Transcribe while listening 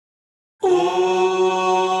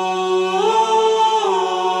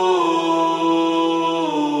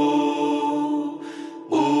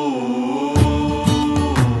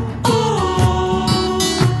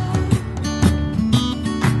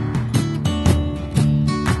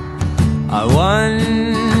I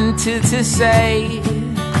wanted to say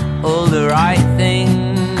all the right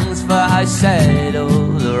things, but I said all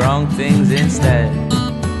the wrong things instead.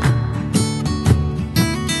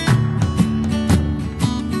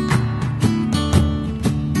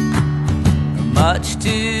 Much to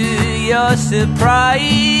your surprise,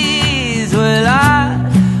 well,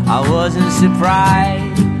 I wasn't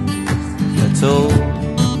surprised at all.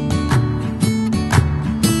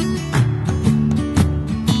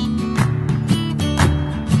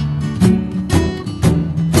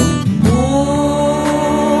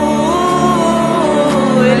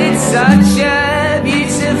 Such a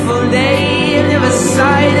beautiful day, on the other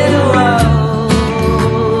side of the world.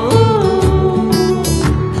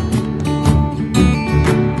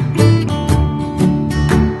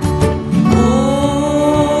 Ooh,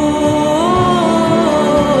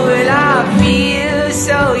 well, I feel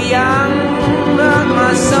so young, but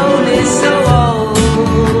my soul is so old.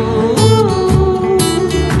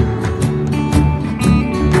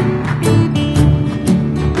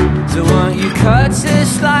 So won't you cut a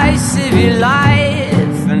slice of your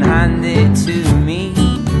life and hand it to me?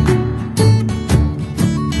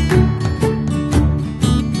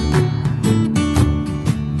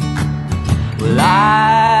 Well,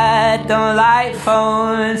 I don't like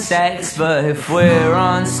phone sex, but if we're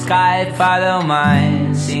on Skype, I don't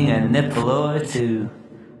mind seeing a nipple or two.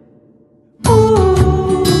 Ooh.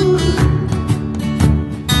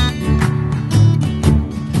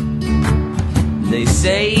 They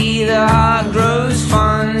say the heart grows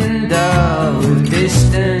fonder with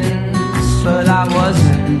distance, but I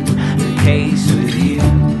wasn't